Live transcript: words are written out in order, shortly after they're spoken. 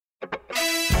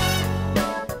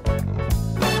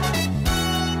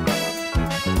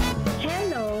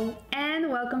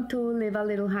to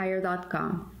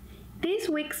livealittlehigher.com. This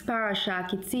week's parasha,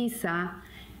 Ki Sisa,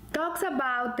 talks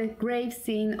about the grave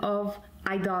sin of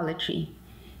idolatry.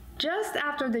 Just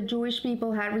after the Jewish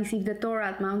people had received the Torah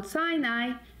at Mount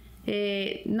Sinai,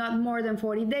 not more than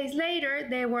 40 days later,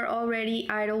 they were already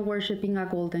idol worshipping a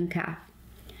golden calf.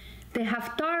 The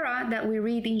Haftarah that we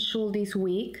read in Shul this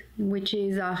week, which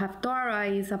is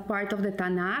Haftarah, is a part of the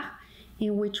Tanakh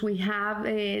in which we have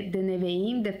the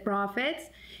Nevi'im, the prophets,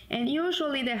 and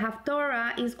usually the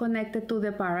Haftarah is connected to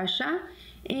the parasha,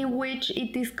 in which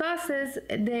it discusses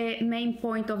the main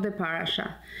point of the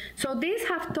parasha. So this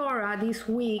Haftarah this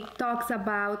week talks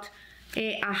about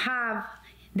Ahav,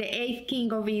 the 8th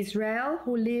king of Israel,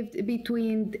 who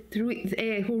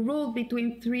ruled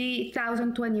between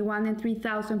 3021 and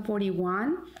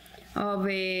 3041 of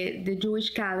the Jewish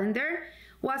calendar,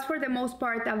 was for the most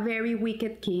part a very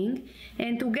wicked king,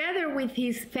 and together with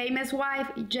his famous wife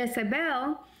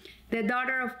Jezebel, the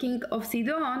daughter of King of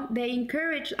Sidon, they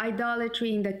encouraged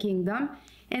idolatry in the kingdom,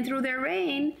 and through their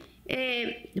reign,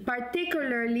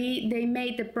 particularly, they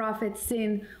made the prophets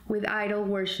sin with idol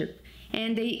worship.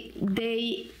 And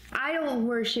they idol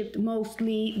worshipped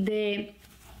mostly the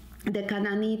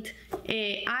Canaanite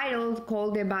idol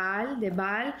called the Baal,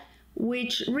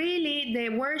 which really the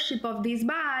worship of this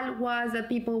Baal was that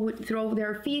people would throw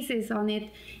their feces on it,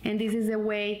 and this is a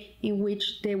way in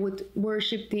which they would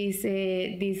worship this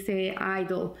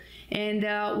idol. And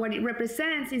what it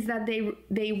represents is that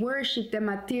they worship the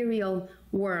material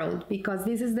world, because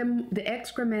this is the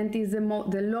excrement is the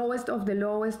lowest of the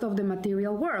lowest of the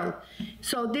material world.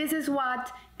 So this is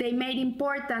what they made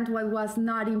important, what was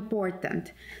not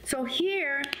important. So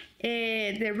here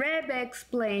the Rebbe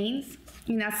explains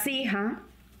in a Siha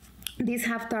this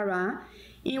Haftarah,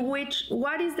 in which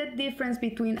what is the difference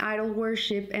between idol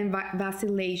worship and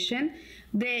vacillation.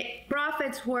 The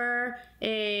prophets were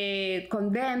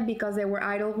condemned because they were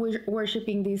idol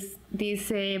worshipping this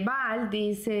Baal,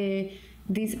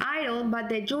 this idol, but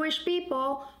the Jewish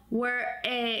people were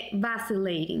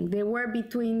vacillating. They were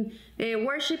between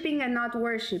worshipping and not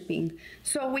worshipping.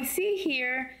 So we see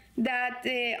here that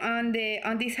on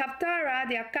this Haftarah,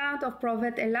 the account of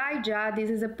Prophet Elijah, this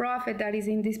is a prophet that is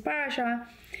in this parasha,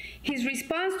 his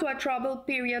response to a troubled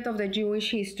period of the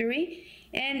Jewish history,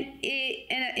 and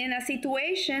in a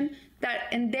situation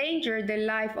that endangered the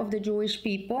life of the Jewish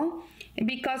people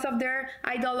because of their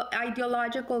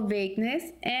ideological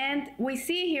vagueness. And we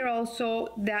see here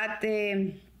also that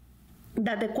the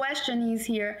question is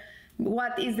here,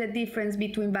 what is the difference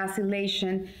between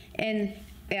vacillation and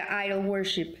idol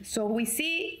worship? So we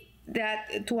see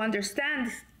that to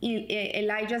understand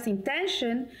Elijah's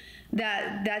intention,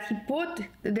 that he put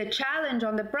the challenge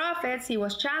on the prophets, he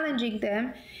was challenging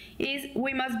them, is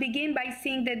we must begin by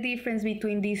seeing the difference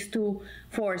between these two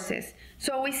forces.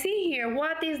 So we see here,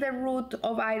 what is the root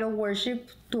of idol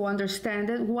worship, to understand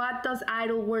it? What does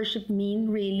idol worship mean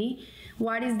really?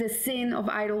 What is the sin of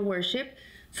idol worship?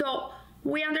 So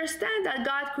we understand that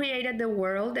God created the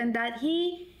world and that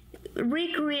he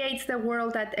recreates the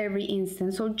world at every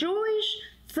instant. So Jewish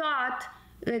thought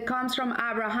comes from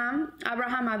Abraham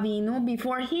Avinu.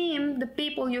 Before him, the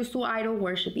people used to idol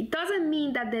worship. It doesn't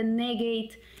mean that they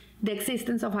negate the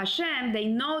existence of Hashem. They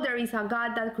know there is a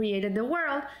God that created the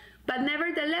world, but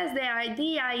nevertheless, the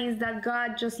idea is that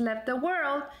God just left the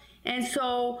world, and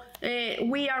so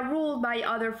we are ruled by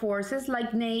other forces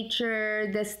like nature,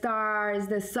 the stars,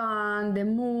 the sun, the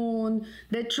moon,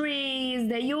 the trees,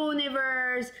 the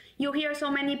universe. You hear so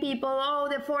many people, oh,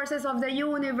 the forces of the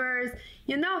universe,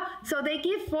 so they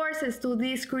give forces to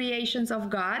these creations of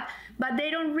God, but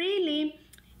they don't really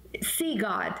see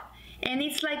God. And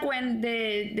it's like when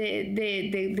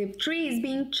the tree is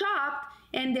being chopped,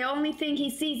 and the only thing he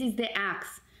sees is the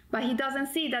axe, but he doesn't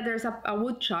see that there's a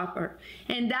wood chopper,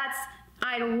 and that's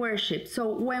idol worship. So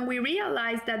when we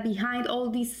realize that behind all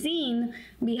this sin,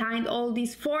 behind all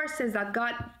these forces that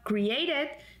God created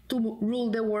to rule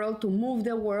the world, to move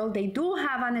the world, they do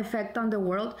have an effect on the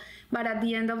world, but at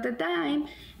the end of the day,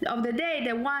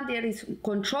 the one that is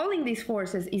controlling these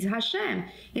forces is Hashem.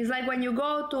 It's like when you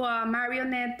go to a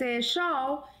marionette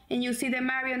show and you see the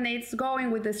marionettes going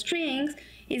with the strings,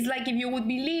 it's like if you would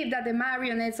believe that the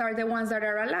marionettes are the ones that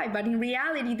are alive, but in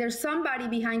reality, there's somebody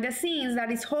behind the scenes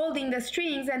that is holding the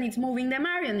strings and it's moving the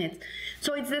marionettes.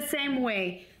 So it's the same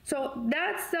way. So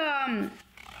that's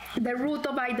the root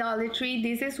of idolatry.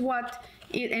 This is what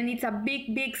and it's a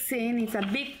big sin. It's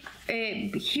a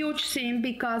huge sin,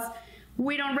 because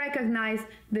we don't recognize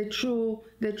the true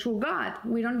God.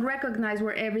 We don't recognize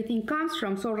where everything comes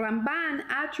from. So Ramban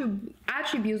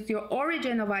attributes the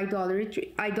origin of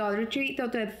idolatry to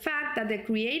the fact that the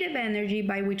creative energy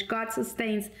by which God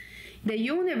sustains The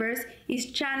universe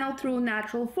is channeled through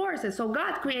natural forces. So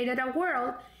God created a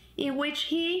world in which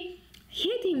he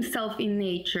hid himself in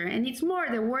nature. And it's more,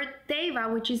 the word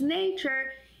teva, which is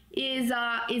nature, is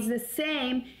the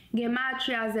same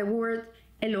gematria as the word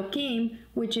Elohim,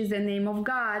 which is the name of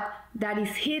God that is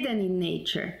hidden in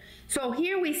nature. So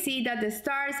here we see that the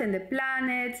stars and the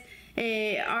planets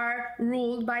are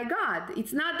ruled by God.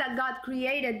 It's not that God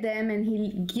created them and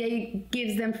he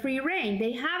gives them free reign.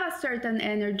 They have a certain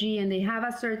energy, and they have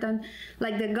a certain,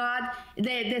 like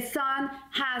the sun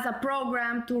has a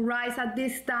program to rise at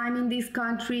this time in this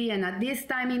country and at this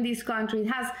time in this country.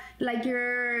 It has like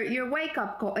your wake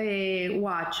up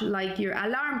watch, like your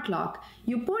alarm clock.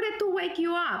 You put it to wake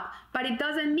you up, but it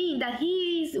doesn't mean that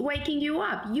he is waking you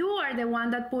up. You are the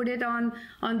one that put it on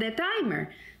the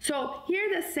timer. So here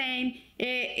the same,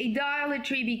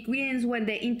 idolatry begins when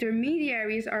the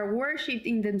intermediaries are worshipped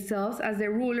in themselves as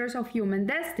the rulers of human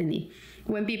destiny.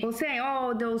 When people say,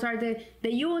 oh, those are the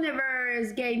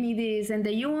universe gave me this, and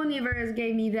the universe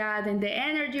gave me that, and the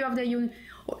energy of the universe,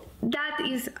 that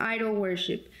is idol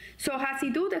worship. So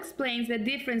Hasidut explains the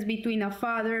difference between a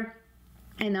father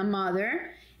and a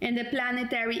mother, and the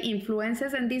planetary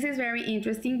influences. And this is very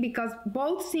interesting because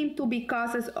both seem to be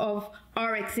causes of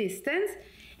our existence,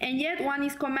 and yet one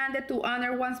is commanded to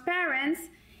honor one's parents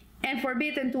and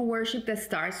forbidden to worship the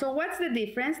stars. So what's the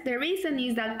difference? The reason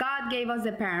is that God gave us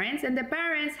the parents, and the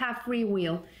parents have free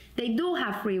will. They do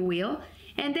have free will,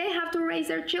 and they have to raise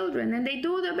their children, and they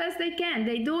do the best they can.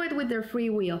 They do it with their free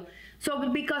will.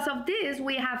 So because of this,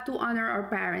 we have to honor our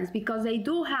parents, because they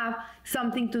do have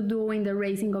something to do in the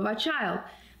raising of a child.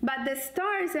 But the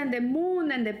stars and the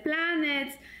moon and the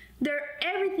planets,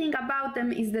 everything about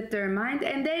them is determined,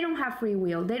 and they don't have free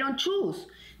will. They don't choose.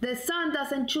 The sun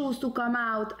doesn't choose to come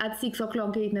out at 6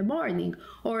 o'clock in the morning.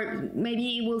 Or maybe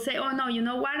he will say, oh no, you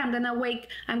know what? I'm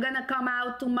gonna come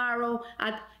out tomorrow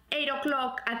at 8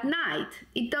 o'clock at night.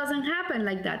 It doesn't happen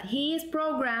like that. He is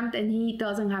programmed, and he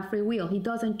doesn't have free will. He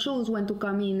doesn't choose when to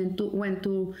come in and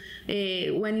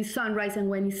when it's sunrise and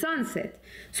when it's sunset.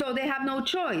 So they have no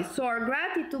choice. So our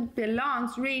gratitude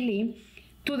belongs really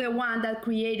to the one that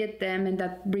created them and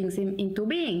that brings him into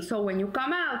being. So when you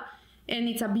come out and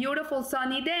it's a beautiful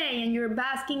sunny day and you're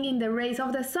basking in the rays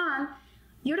of the sun,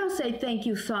 you don't say thank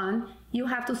you, sun. You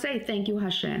have to say thank you,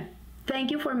 Hashem. Thank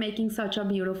you for making such a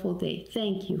beautiful day.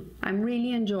 Thank you. I'm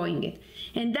really enjoying it.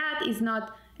 And that is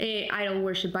not idol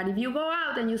worship. But if you go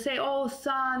out and you say, oh,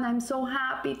 sun, I'm so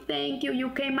happy. Thank you. You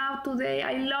came out today.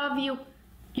 I love you.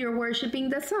 You're worshiping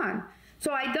the sun.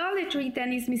 So idolatry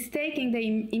then is mistaking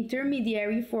the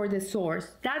intermediary for the source.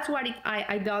 That's what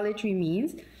idolatry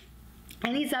means.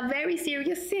 And it's a very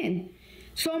serious sin.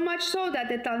 So much so that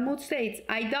the Talmud states,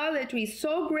 idolatry is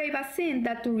so grave a sin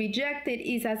that to reject it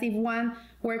is as if one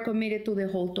were committed to the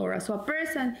whole Torah. So a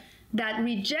person that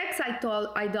rejects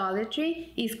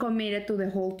idolatry is committed to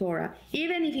the whole Torah,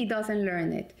 even if he doesn't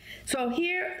learn it. So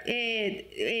here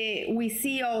we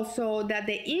see also that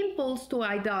the impulse to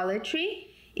idolatry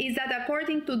is that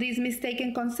according to this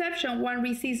mistaken conception, one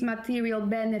receives material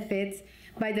benefits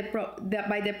by the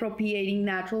propitiating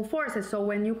natural forces. So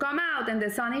when you come out and the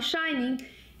sun is shining,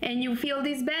 and you feel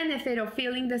this benefit of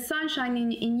feeling the sunshine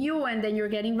in you, and then you're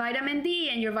getting vitamin D,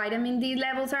 and your vitamin D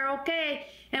levels are okay,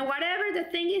 and whatever the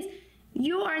thing is,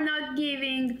 you are not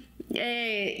giving,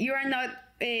 you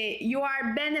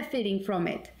are benefiting from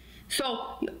it.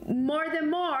 So more the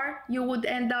more, you would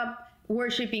end up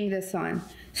worshiping the sun.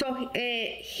 So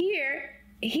here,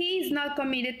 he is not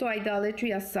committed to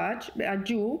idolatry as such, a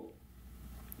Jew,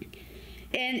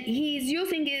 and he is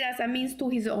using it as a means to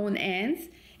his own ends.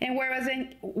 And whereas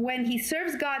when he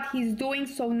serves God, he's doing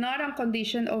so not on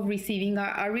condition of receiving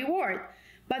a reward,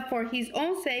 but for his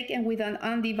own sake and with an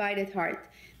undivided heart.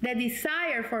 The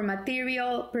desire for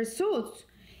material pursuits,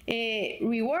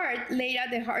 reward laid at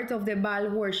the heart of the Baal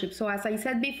worship. So as I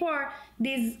said before,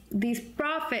 this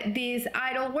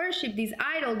idol worship, this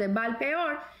idol, the Baal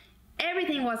Peor,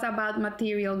 everything was about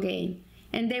material gain.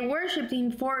 And they worshipped him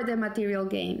for the material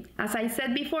gain. As I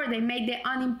said before, they made the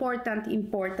unimportant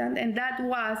important, and that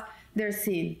was their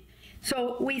sin.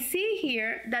 So we see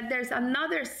here that there's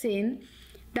another sin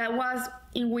that was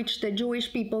in which the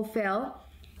Jewish people fell,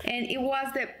 and it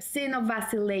was the sin of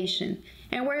vacillation.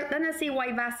 And we're gonna see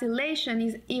why vacillation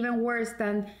is even worse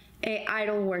than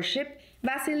idol worship.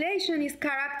 Vacillation is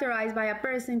characterized by a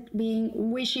person being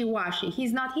wishy-washy.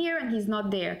 He's not here and he's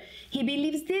not there. He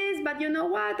believes this, but you know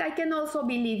what? I can also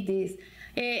believe this.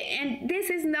 And this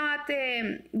is not,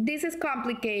 this is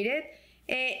complicated.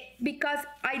 Because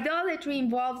idolatry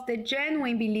involves the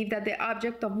genuine belief that the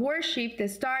object of worship, the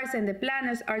stars and the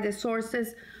planets, are the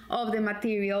sources of the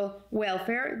material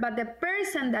welfare. But the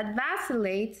person that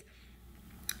vacillates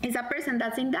is a person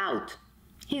that's in doubt.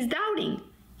 He's doubting.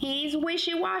 He's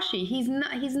wishy-washy. He's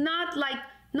not like,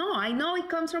 no, I know it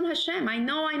comes from Hashem. I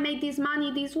know I made this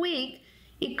money this week.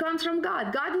 It comes from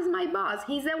God. God is my boss.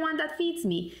 He's the one that feeds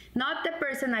me, not the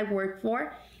person I work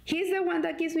for. He's the one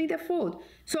that gives me the food.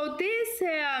 So this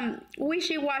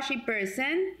wishy-washy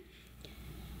person,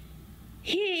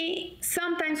 he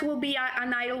sometimes will be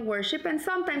an idol worship, and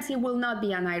sometimes he will not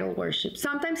be an idol worship.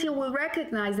 Sometimes he will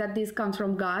recognize that this comes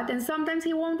from God, and sometimes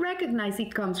he won't recognize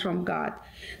it comes from God.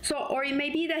 So, or it may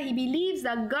be that he believes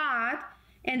that God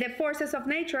and the forces of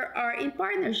nature are in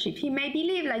partnership. He may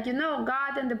believe, like,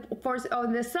 God and the force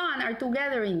of the sun are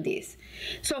together in this.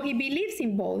 So he believes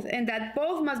in both, and that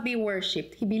both must be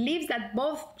worshipped. He believes that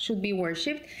both should be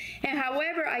worshipped. And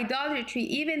however, idolatry,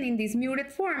 even in this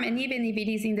muted form, and even if it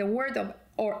is in the word of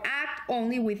or act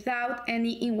only without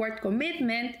any inward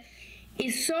commitment,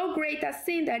 is so great a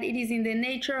sin that it is in the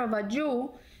nature of a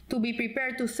Jew to be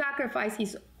prepared to sacrifice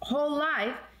his whole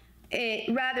life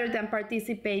rather than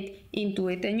participate into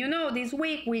it. And this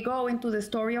week we go into the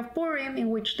story of Purim, in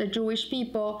which the Jewish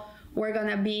people were going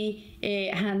to be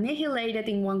annihilated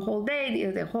in one whole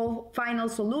day. The whole final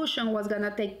solution was going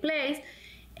to take place.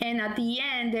 And at the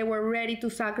end, they were ready to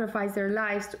sacrifice their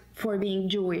lives for being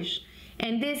Jewish.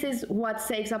 And this is what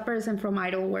saves a person from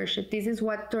idol worship. This is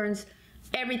what turns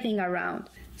everything around.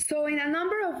 So in a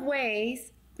number of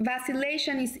ways,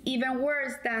 vacillation is even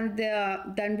worse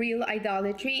than real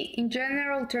idolatry. In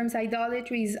general terms,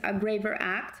 idolatry is a graver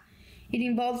act. It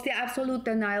involves the absolute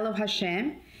denial of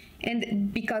Hashem,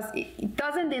 and because it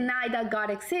doesn't deny that God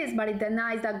exists, but it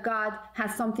denies that God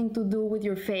has something to do with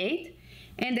your faith,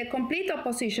 and the complete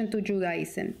opposition to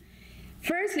Judaism.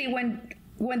 Firstly,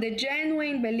 when the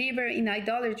genuine believer in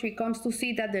idolatry comes to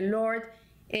see that the Lord,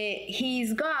 He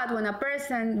is God, when a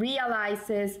person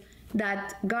realizes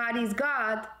that God is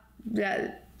God,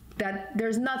 that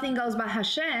there's nothing else but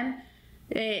Hashem,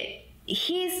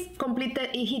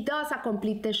 he does a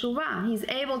complete teshuvah. He's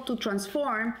able to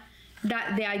transform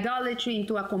the idolatry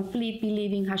into a complete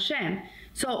belief in Hashem.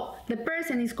 So the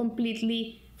person is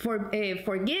completely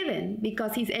forgiven,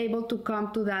 because he's able to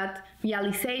come to that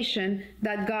realization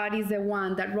that God is the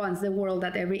one that runs the world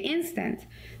at every instant.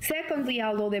 Secondly,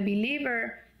 although the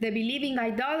believing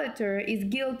idolater is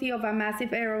guilty of a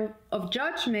massive error of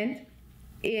judgment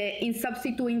in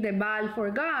substituting the Baal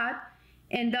for God,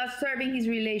 and thus severing his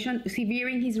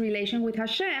relation with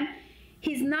Hashem,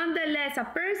 he's nonetheless a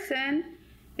person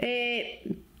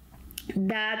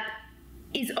that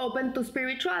is open to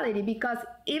spirituality, because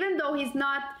even though he's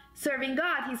not serving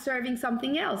God, he's serving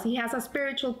something else. He has a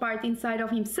spiritual part inside of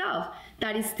himself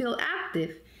that is still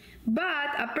active.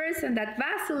 But a person that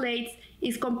vacillates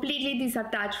is completely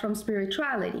disattached from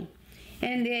spirituality.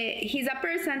 And he's a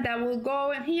person that will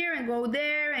go here and go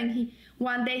there, and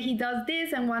one day he does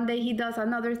this, and one day he does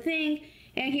another thing,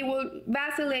 and he will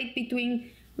vacillate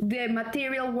between the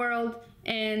material world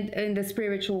and the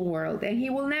spiritual world, and he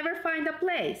will never find a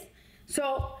place.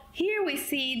 So here we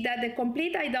see that the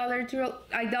complete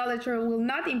idolater will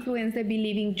not influence the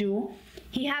believing Jew.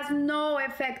 He has no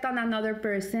effect on another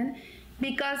person,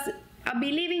 because a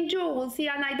believing Jew will see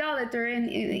an idolater and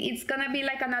it's going to be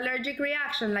like an allergic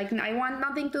reaction, like, I want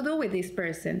nothing to do with this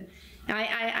person.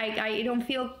 I don't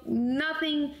feel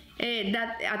nothing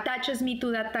that attaches me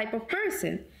to that type of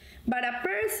person. But a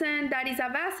person that is a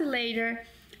vacillator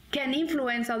can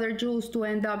influence other Jews to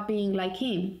end up being like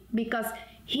him, because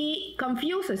he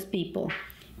confuses people.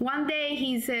 One day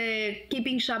he's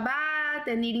keeping Shabbat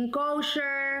and eating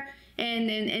kosher, and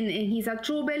he's a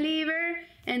true believer,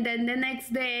 and then the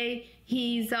next day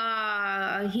he's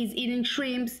eating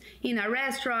shrimps in a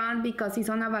restaurant because he's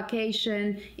on a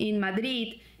vacation in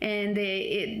Madrid, and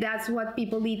that's what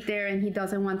people eat there, and he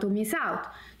doesn't want to miss out.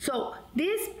 So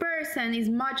this person is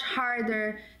much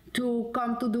harder to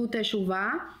come to do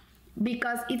teshuvah,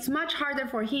 because it's much harder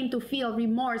for him to feel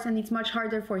remorse, and it's much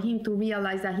harder for him to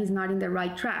realize that he's not in the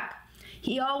right track.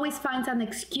 He always finds an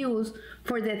excuse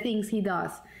for the things he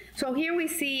does. So here we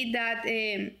see that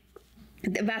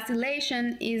the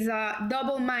vacillation is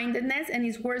double-mindedness, and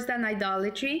is worse than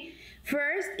idolatry.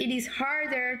 First, it is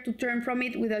harder to turn from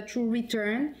it with a true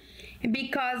return.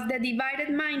 Because the divided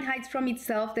mind hides from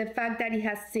itself the fact that it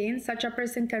has sinned. Such a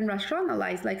person can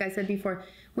rationalize, like I said before.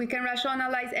 We can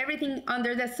rationalize everything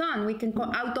under the sun. We can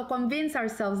auto-convince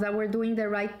ourselves that we're doing the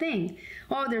right thing.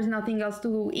 Oh, there's nothing else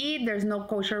to eat. There's no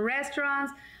kosher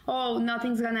restaurants. Oh,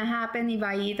 nothing's gonna happen if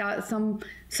I eat some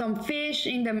fish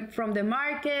from the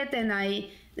market, and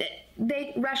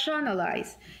they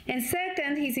rationalize. And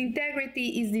second, his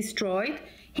integrity is destroyed.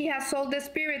 He has sold the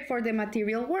spirit for the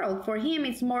material world. For him,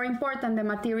 it's more important the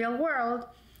material world,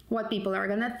 what people are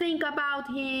gonna think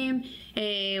about him,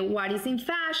 what is in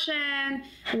fashion,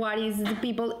 what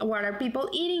are people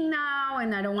eating now,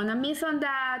 and I don't wanna miss on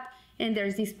that. And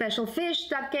there's this special fish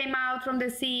that came out from the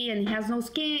sea, and it has no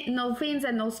skin, no fins,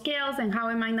 and no scales, and how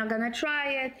am I not gonna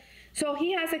try it? So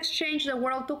he has exchanged the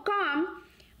world to come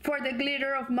for the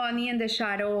glitter of money and the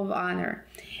shadow of honor.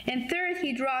 And third,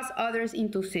 he draws others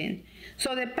into sin.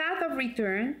 So the path of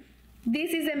return,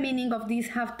 this is the meaning of this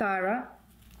Haftarah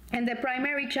and the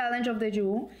primary challenge of the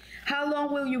Jew. How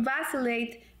long will you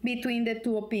vacillate between the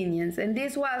two opinions? And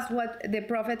this was what the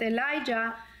prophet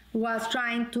Elijah was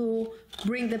trying to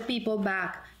bring the people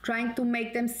back, trying to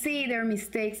make them see their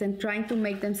mistakes and trying to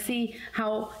make them see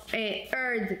how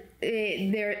erred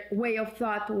their way of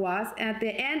thought was. At the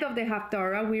end of the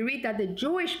Haftarah, we read that the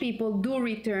Jewish people do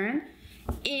return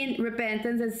in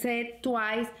repentance and say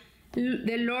twice,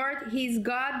 the Lord, He is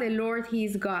God, the Lord, He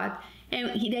is God. And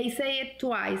they say it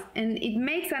twice. And it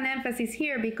makes an emphasis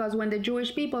here because when the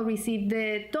Jewish people received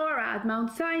the Torah at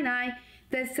Mount Sinai,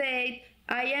 they say,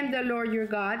 I am the Lord your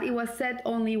God. It was said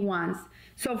only once.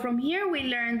 So from here we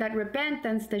learn that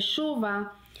repentance, the Shuvah,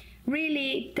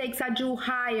 really takes a Jew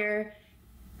higher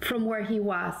from where he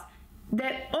was.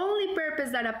 The only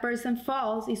purpose that a person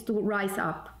falls is to rise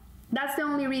up. That's the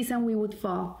only reason we would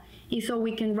fall, is so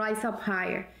we can rise up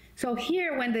higher. So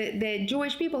here when the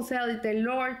Jewish people said the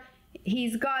Lord, He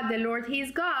is God, the Lord, He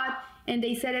is God, and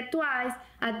they said it twice,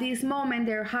 at this moment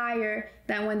they're higher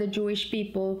than when the Jewish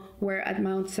people were at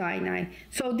Mount Sinai.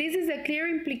 So this is a clear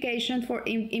implication for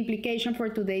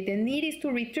today. The need is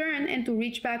to return and to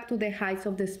reach back to the heights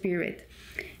of the Spirit.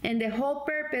 And the whole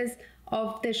purpose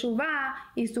of Teshuvah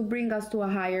is to bring us to a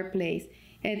higher place,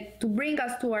 and to bring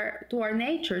us to our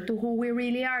nature, to who we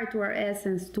really are, to our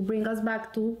essence, to bring us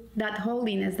back to that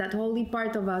holiness, that holy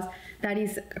part of us that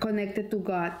is connected to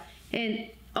God. And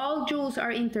all Jews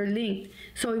are interlinked.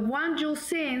 So if one Jew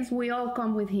sins, we all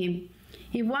come with him.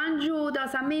 If one Jew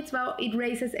does a mitzvah, it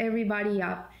raises everybody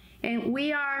up. And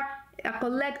we are a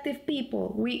collective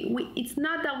people. It's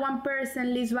not that one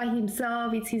person lives by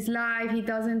himself, it's his life, he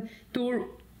doesn't do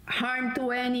harm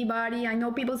to anybody. I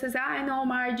know people say, I know,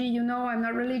 Margie, I'm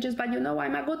not religious, but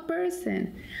I'm a good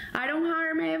person. I don't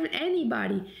harm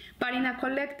anybody. But in a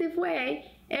collective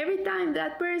way, every time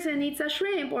that person eats a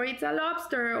shrimp or eats a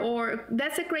lobster or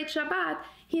desecrates Shabbat,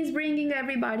 he's bringing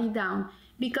everybody down.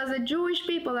 Because the Jewish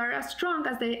people are as strong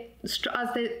as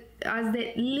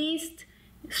the least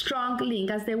strong link,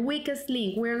 as the weakest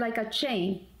link. We're like a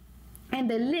chain. And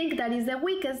the link that is the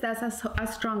weakest, that's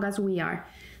as strong as we are.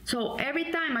 So every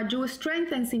time a Jew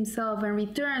strengthens himself and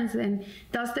returns and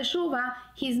does teshuvah,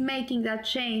 he's making that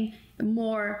chain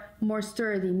more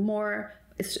sturdy,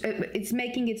 it's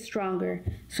making it stronger.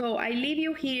 So I leave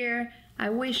you here. I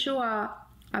wish you a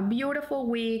beautiful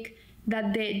week,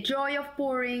 that the joy of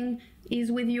Purim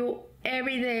is with you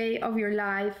every day of your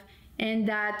life, and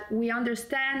that we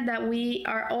understand that we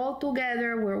are all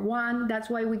together, we're one. That's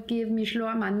why we give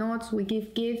Mishloach Manot, we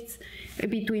give gifts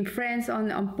between friends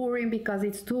on Purim, because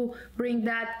it's to bring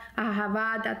that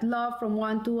ahava, that love from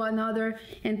one to another,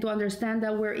 and to understand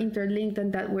that we're interlinked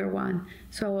and that we're one.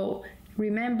 So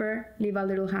remember, live a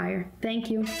little higher. Thank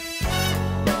you.